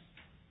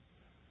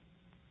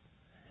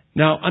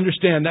 Now,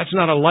 understand, that's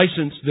not a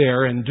license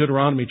there in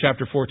Deuteronomy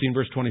chapter 14,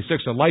 verse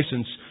 26, a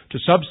license to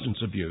substance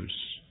abuse.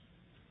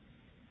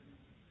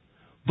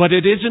 But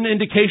it is an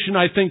indication,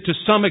 I think, to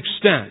some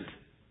extent,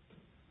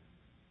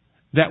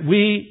 that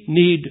we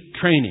need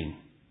training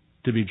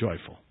to be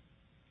joyful.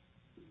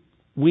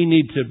 We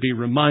need to be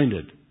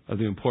reminded of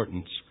the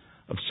importance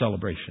of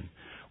celebration.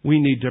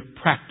 We need to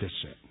practice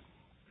it.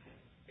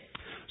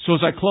 So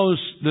as I close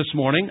this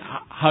morning,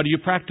 how do you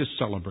practice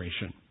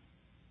celebration?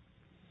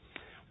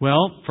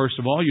 Well, first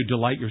of all, you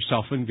delight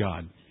yourself in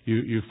God.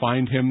 You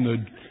find Him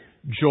the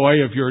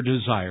joy of your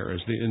desire,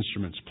 as the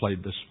instruments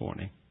played this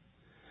morning.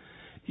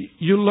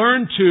 You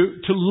learn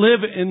to live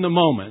in the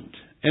moment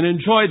and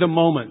enjoy the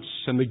moments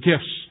and the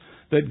gifts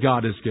that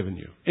God has given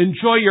you.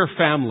 Enjoy your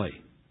family.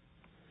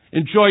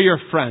 Enjoy your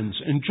friends.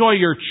 Enjoy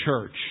your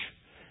church.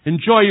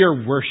 Enjoy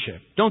your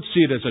worship. Don't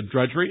see it as a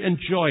drudgery.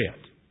 Enjoy it.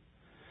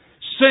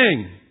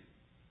 Sing.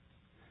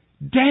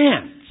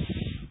 Dance.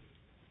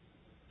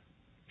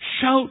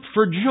 Shout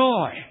for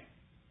joy.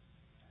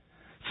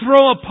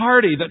 Throw a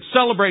party that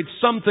celebrates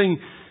something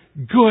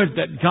good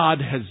that God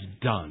has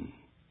done.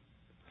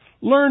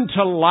 Learn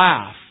to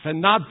laugh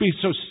and not be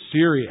so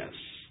serious.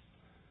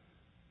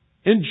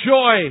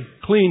 Enjoy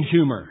clean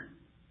humor.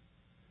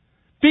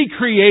 Be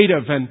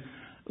creative and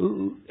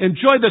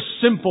enjoy the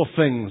simple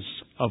things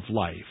of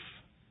life.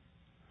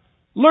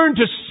 Learn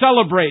to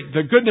celebrate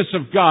the goodness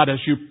of God as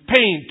you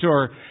paint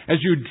or as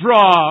you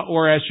draw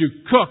or as you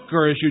cook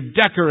or as you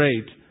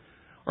decorate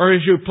or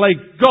as you play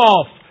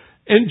golf.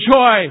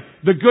 Enjoy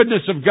the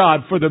goodness of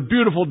God for the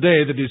beautiful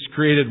day that He's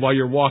created while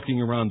you're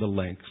walking around the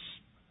links.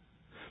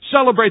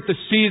 Celebrate the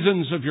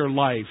seasons of your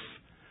life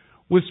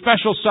with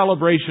special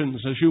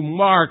celebrations as you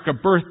mark a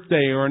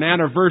birthday or an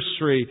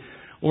anniversary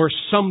or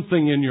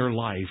something in your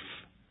life.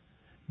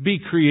 Be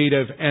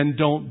creative and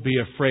don't be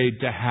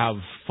afraid to have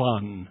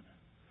fun.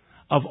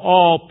 Of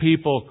all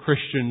people,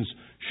 Christians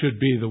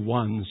should be the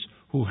ones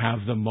who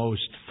have the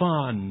most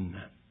fun.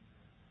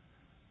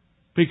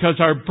 Because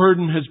our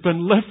burden has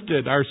been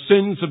lifted. Our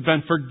sins have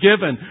been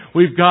forgiven.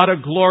 We've got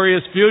a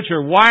glorious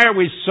future. Why are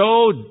we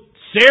so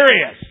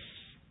serious?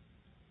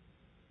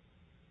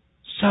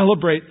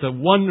 Celebrate the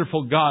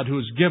wonderful God who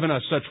has given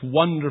us such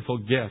wonderful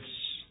gifts.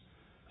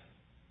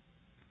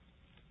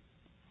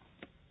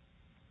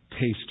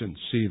 Taste and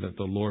see that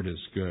the Lord is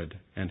good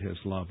and His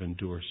love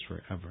endures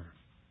forever.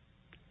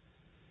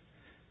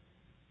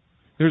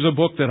 There's a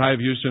book that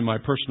I've used in my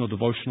personal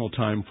devotional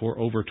time for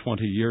over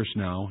 20 years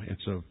now.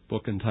 It's a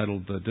book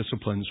entitled The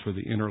Disciplines for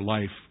the Inner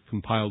Life,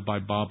 compiled by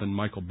Bob and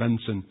Michael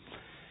Benson.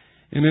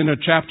 And in a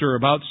chapter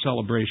about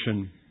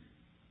celebration,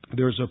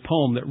 there's a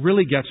poem that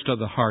really gets to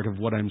the heart of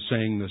what I'm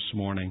saying this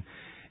morning.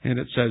 And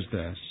it says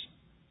this: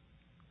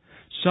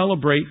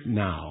 celebrate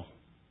now.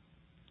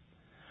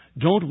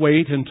 Don't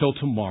wait until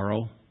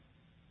tomorrow.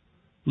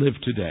 Live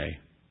today.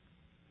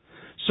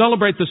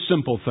 Celebrate the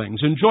simple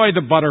things. Enjoy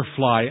the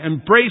butterfly.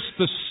 Embrace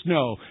the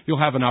snow. You'll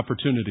have an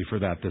opportunity for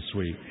that this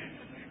week.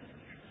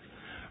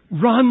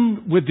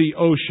 Run with the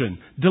ocean.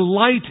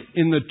 Delight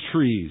in the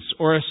trees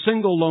or a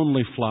single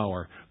lonely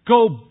flower.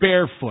 Go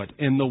barefoot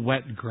in the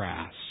wet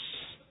grass.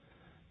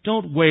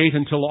 Don't wait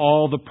until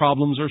all the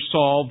problems are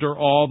solved or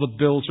all the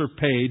bills are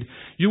paid.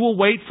 You will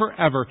wait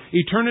forever.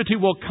 Eternity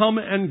will come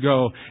and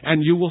go,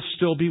 and you will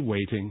still be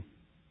waiting.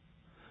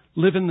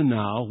 Live in the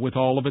now with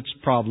all of its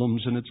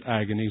problems and its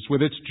agonies,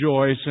 with its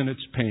joys and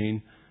its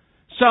pain.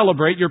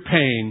 Celebrate your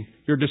pain,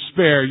 your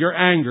despair, your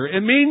anger.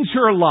 It means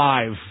you're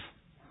alive.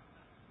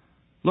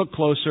 Look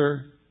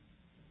closer.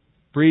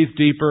 Breathe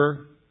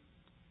deeper.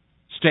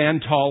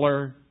 Stand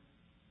taller.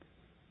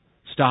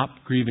 Stop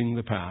grieving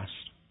the past.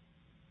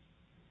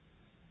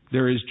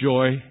 There is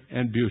joy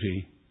and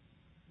beauty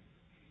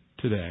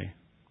today.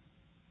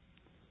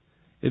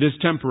 It is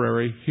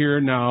temporary,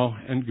 here, now,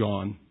 and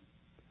gone.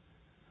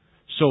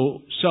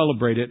 So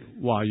celebrate it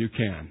while you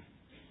can.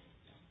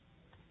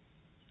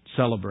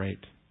 Celebrate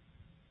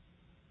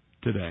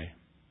today.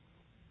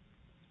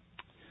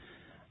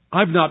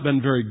 I've not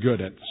been very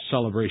good at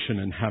celebration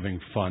and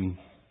having fun.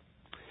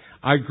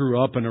 I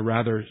grew up in a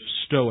rather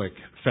stoic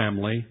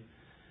family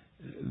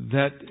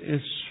that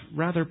is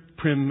rather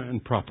prim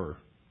and proper.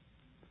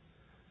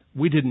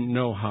 We didn't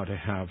know how to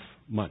have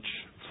much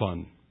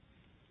fun.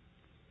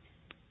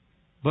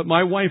 But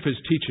my wife is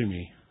teaching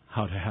me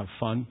how to have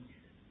fun.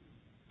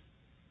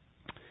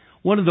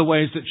 One of the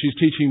ways that she's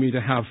teaching me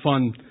to have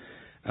fun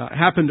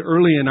happened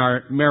early in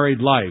our married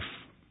life.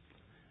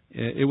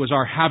 It was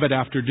our habit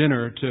after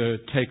dinner to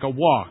take a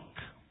walk.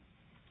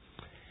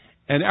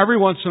 And every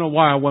once in a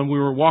while when we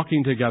were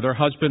walking together,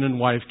 husband and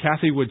wife,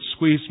 Kathy would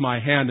squeeze my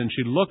hand and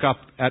she'd look up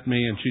at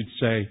me and she'd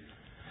say,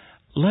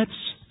 "Let's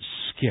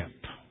skip."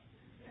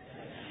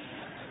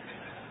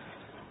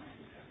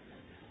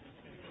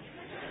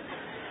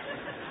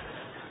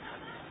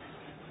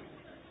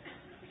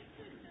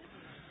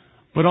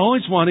 But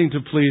always wanting to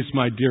please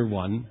my dear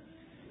one.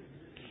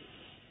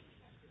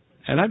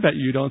 And I bet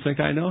you don't think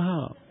I know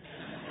how.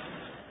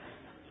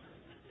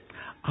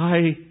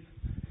 I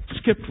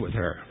skipped with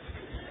her.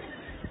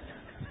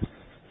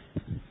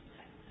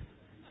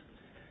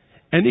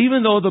 And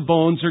even though the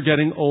bones are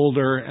getting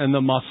older and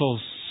the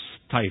muscles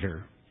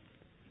tighter,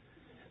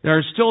 there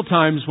are still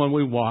times when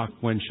we walk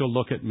when she'll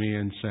look at me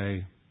and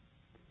say,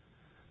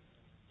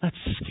 "Let's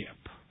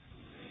skip."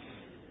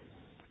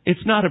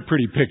 It's not a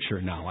pretty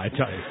picture now, I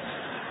tell you.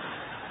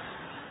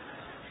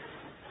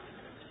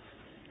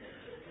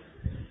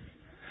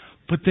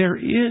 But there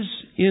is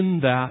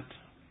in that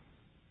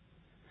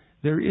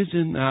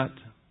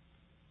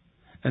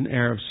an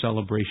air of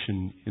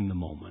celebration in the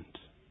moment.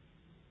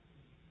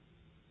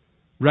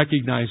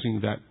 Recognizing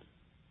that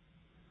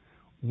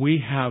we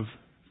have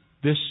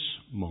this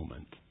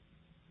moment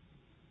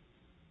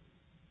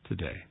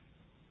today.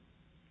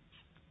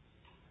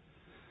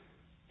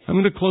 I'm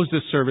going to close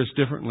this service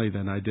differently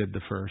than I did the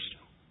first.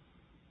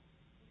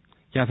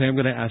 Kathy, I'm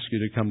going to ask you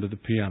to come to the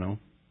piano.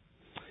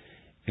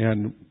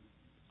 And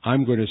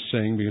I'm going to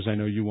sing, because I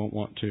know you won't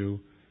want to,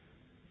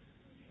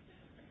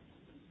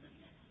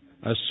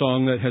 a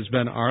song that has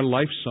been our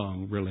life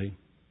song, really.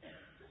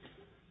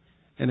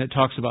 And it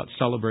talks about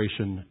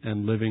celebration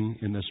and living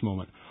in this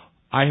moment.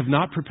 I have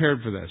not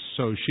prepared for this,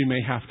 so she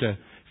may have to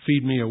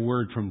feed me a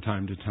word from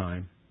time to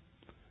time.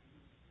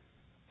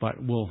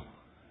 But we'll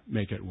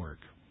make it work.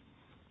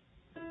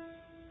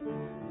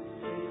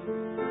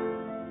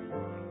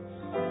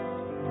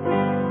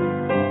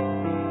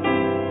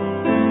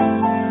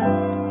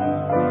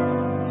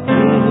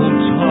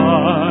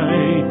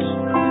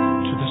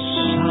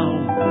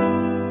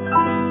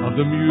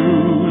 The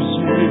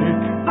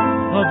music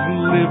of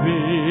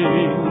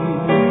living,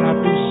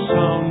 happy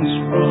sounds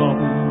from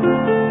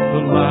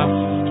the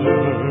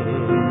laughter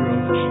of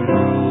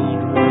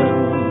children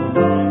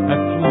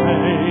at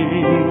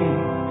play.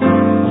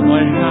 Hold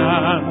my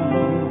hand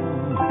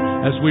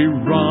as we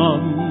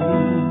run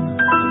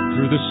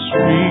through the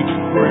sweet,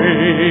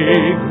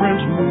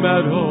 fragrant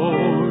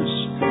meadows,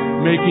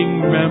 making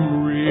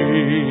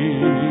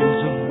memories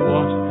of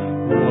what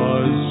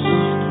was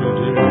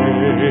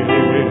today.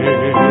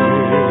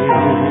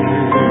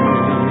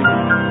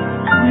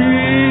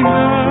 We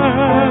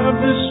have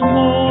this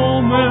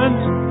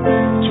moment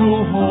to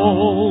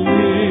hold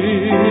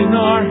in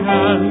our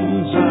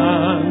hands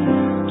and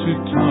to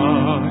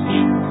touch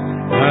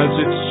as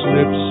it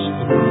slips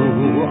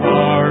through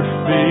our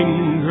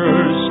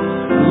fingers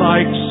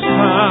like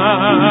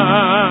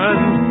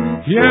sand.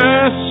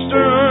 Yesterday's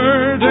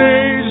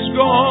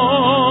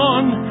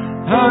gone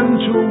and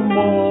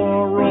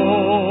tomorrow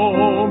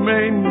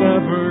may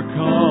never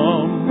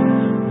come,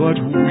 but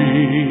we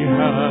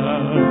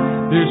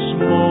have this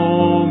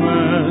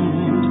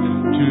moment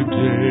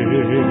today.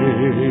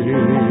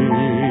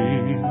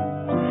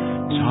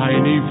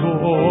 tiny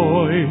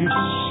voice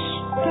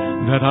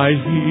that I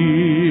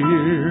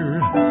hear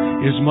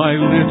is my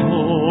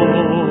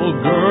little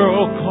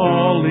girl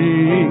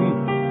calling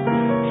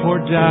for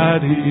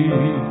Daddy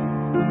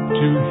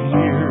to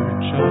hear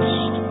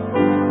just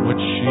what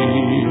she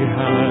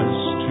has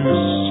to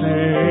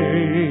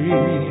say.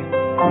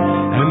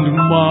 And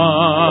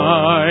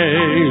my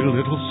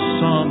little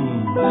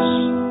sons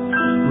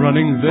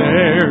running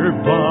there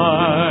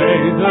by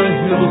the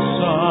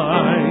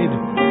hillside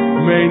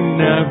may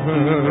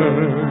never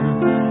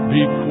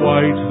be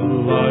quite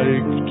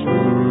like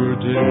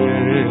today.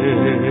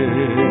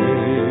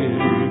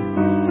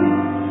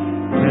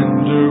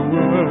 Tender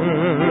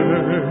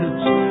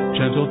words,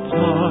 gentle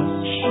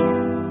touch,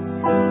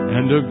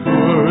 and a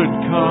good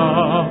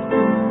cup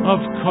of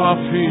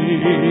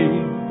coffee,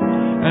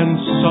 and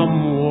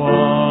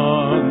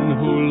someone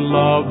who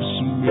loves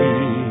me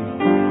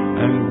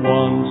and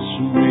wants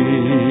me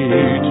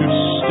to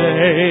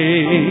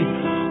stay.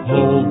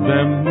 Hold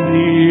them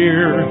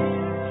near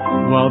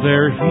while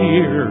they're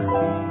here,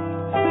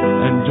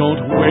 and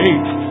don't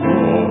wait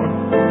for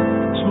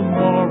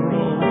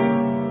tomorrow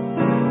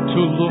to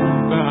look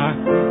back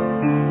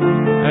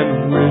and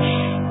wish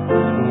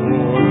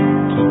for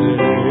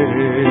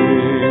today.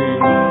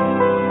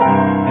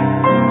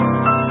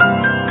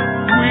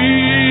 We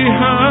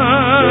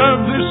have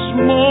this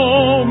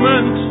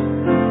moment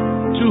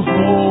to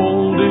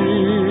hold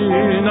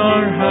in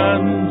our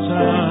hands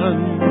and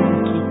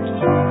to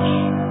touch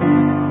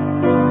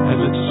as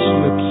it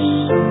slips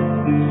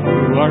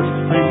through our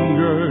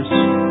fingers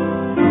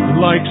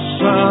like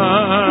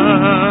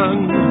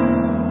sand.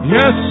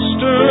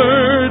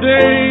 Yesterday's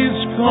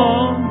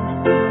gone,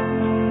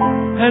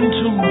 and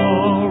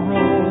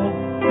tomorrow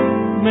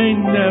may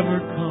never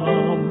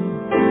come,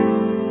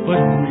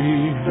 but we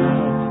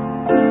have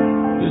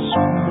this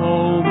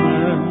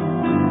moment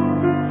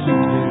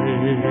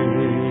today.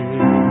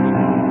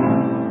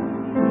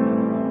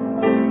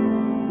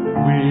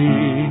 We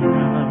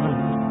have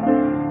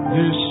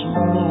this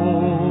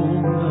moment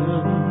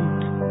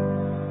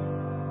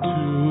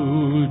today.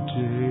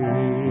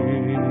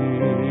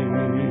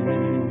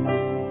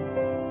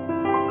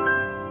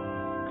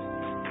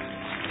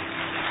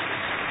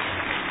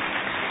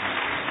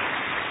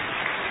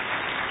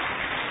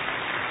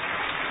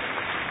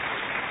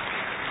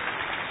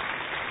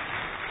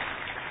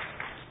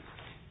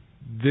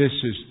 This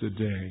is the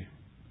day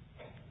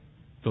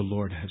the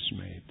Lord has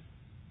made.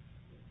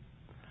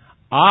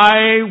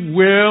 I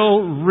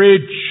will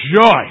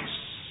rejoice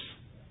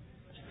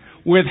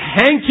with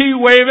hanky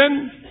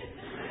waving,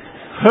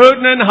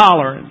 hooting and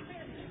hollering.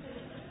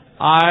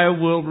 I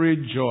will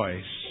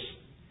rejoice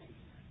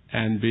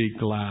and be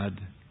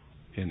glad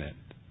in it.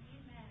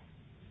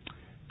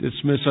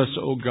 Dismiss us,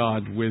 O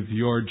God, with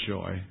your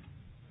joy.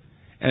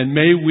 And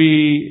may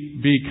we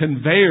be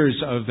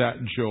conveyors of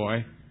that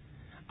joy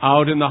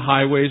out in the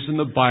highways and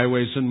the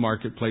byways and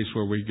marketplace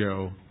where we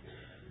go.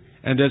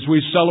 And as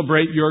we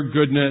celebrate your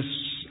goodness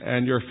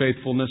and your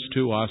faithfulness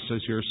to us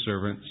as your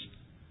servants,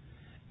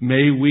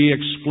 may we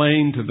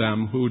explain to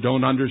them who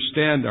don't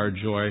understand our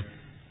joy,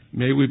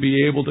 may we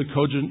be able to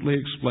cogently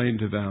explain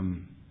to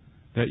them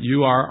that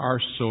you are our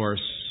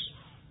source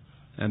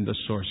and the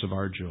source of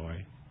our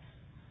joy.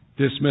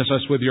 Dismiss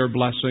us with your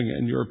blessing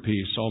and your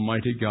peace,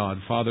 Almighty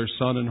God, Father,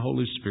 Son, and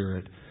Holy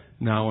Spirit,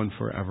 now and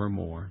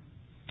forevermore.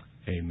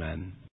 Amen.